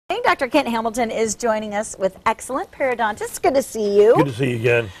Dr. Kent Hamilton is joining us with Excellent Periodontist. Good to see you. Good to see you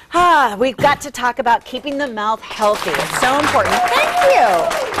again. We've got to talk about keeping the mouth healthy. It's so important. Thank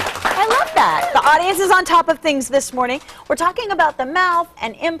you. I love that. The audience is on top of things this morning. We're talking about the mouth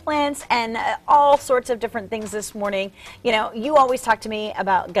and implants and all sorts of different things this morning. You know, you always talk to me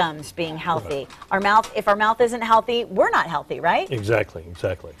about gums being healthy. Right. If our mouth isn't healthy, we're not healthy, right? Exactly,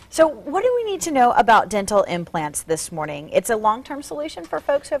 exactly. So what do we need to know about dental implants this morning? It's a long-term solution for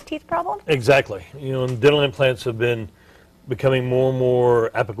folks who have teeth problems? Exactly. You know, dental implants have been becoming more and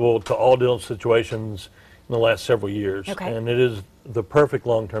more applicable to all dental situations in the last several years. Okay. And it is the perfect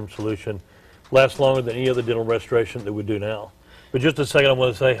long-term solution. Lasts longer than any other dental restoration that we do now. But just a second, I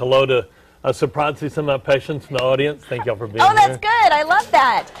want to say hello to surprised to see some of my patients in the audience. Thank y'all for being here. Oh, that's good. I love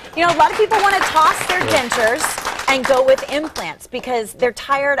that. You know, a lot of people want to toss their dentures and go with implants because they're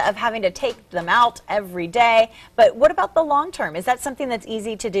tired of having to take them out every day. But what about the long term? Is that something that's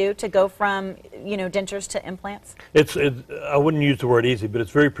easy to do, to go from, you know, dentures to implants? I wouldn't use the word easy, but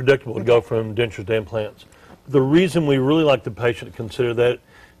it's very predictable to go from dentures to implants. The reason we really like the patient to consider that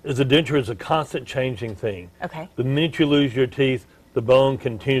is the denture is a constant changing thing. Okay. The minute you lose your teeth, the bone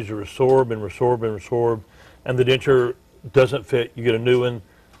continues to resorb and resorb and resorb, and the denture doesn't fit. You get a new one.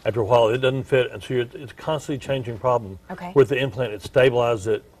 After a while, it doesn't fit, and so it's a constantly changing problem. Okay. With the implant, it stabilizes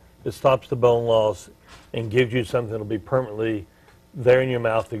it, it stops the bone loss, and gives you something that'll be permanently there in your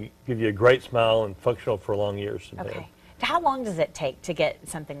mouth to give you a great smile and functional for long years. Okay. How long does it take to get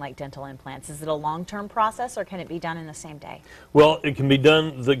something like dental implants? Is it a long-term process, or can it be done in the same day? Well, it can be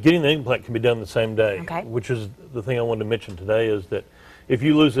done, getting the implant can be done the same day, okay. Which is the thing I wanted to mention today is that if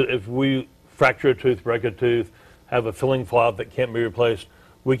you lose it, if we fracture a tooth, break a tooth, have a filling flap that can't be replaced,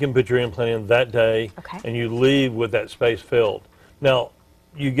 we can put your implant in that day, okay. And you leave with that space filled. Now,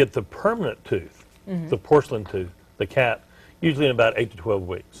 you get the permanent tooth, the porcelain tooth, the cap, usually in about 8 to 12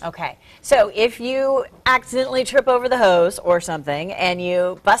 weeks. Okay. So if you accidentally trip over the hose or something and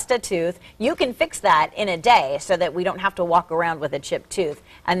you bust a tooth, you can fix that in a day so that we don't have to walk around with a chipped tooth,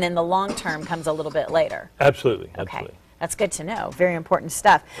 and then the long term comes a little bit later. Absolutely. Okay. Absolutely. That's good to know. Very important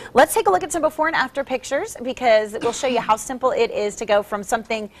stuff. Let's take a look at some before and after pictures because we'll show you how simple it is to go from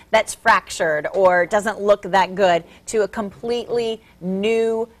something that's fractured or doesn't look that good to a completely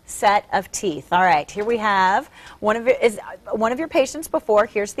new set of teeth. All right, here we have one of your patients before.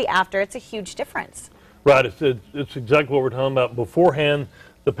 Here's the after. It's a huge difference. Right. It's exactly what we're talking about. Beforehand,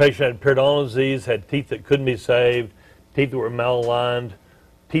 the patient had periodontal disease, had teeth that couldn't be saved, teeth that were malaligned,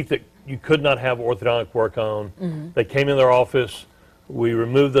 teeth that you could not have orthodontic work on. They came in their office, we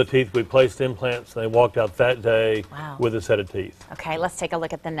removed the teeth, we placed implants, and they walked out that day with a set of teeth. Okay, let's take a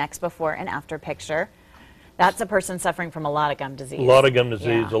look at the next before and after picture. That's a person suffering from a lot of gum disease. A lot of gum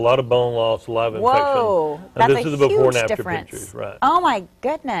disease, a lot of bone loss, a lot of infection. Whoa, and that's this is a the before huge and after difference. pictures, right? Oh my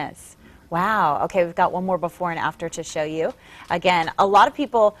goodness. Wow. Okay, we've got one more before and after to show you. Again, a lot of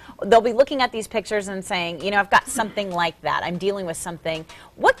people, they'll be looking at these pictures and saying, you know, I've got something like that. I'm dealing with something.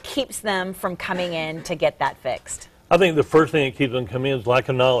 What keeps them from coming in to get that fixed? I think the first thing that keeps them coming in is lack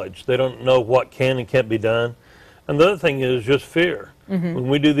of knowledge. They don't know what can and can't be done. And the other thing is just fear. When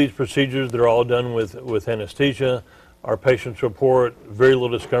we do these procedures, they're all done with anesthesia. Our patients report very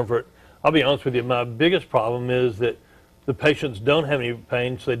little discomfort. I'll be honest with you, my biggest problem is that the patients don't have any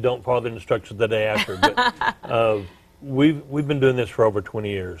pain, so they don't follow the instructions the day after. But we've been doing this for over 20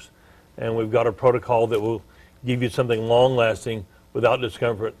 years, and we've got a protocol that will give you something long-lasting without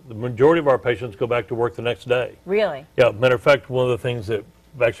discomfort. The majority of our patients go back to work the next day. Really? Yeah. Matter of fact, one of the things that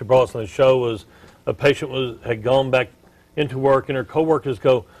actually brought us on the show was a patient had gone back into work, and her coworkers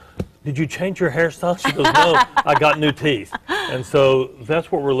go, "Did you change your hairstyle?" She goes, "No, I got new teeth." And so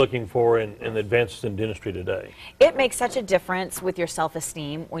that's what we're looking for in advances in dentistry today. It makes such a difference with your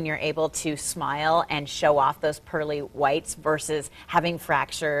self-esteem when you're able to smile and show off those pearly whites versus having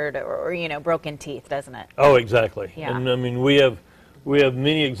fractured or you know, broken teeth, doesn't it? Oh, exactly. Yeah. And I mean, we have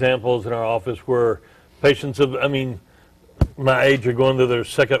many examples in our office where patients of, I mean, my age are going to their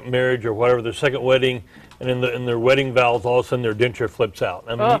second marriage or whatever, their second wedding, and in their wedding vows, all of a sudden their denture flips out.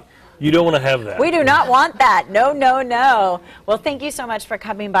 I mean, you don't want to have that. We do not want that. No, no, no. Well, thank you so much for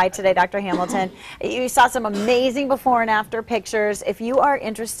coming by today, Dr. Hamilton. You saw some amazing before and after pictures. If you are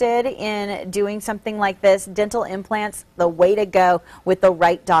interested in doing something like this, dental implants, the way to go with the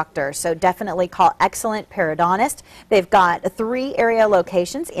right doctor. So definitely call Excellent Periodontist. They've got 3 area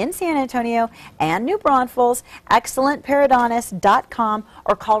locations in San Antonio and New Braunfels, excellentperiodontist.com,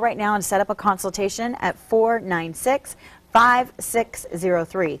 or call right now and set up a consultation at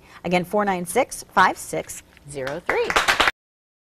 496-5603. Again, 496-5603.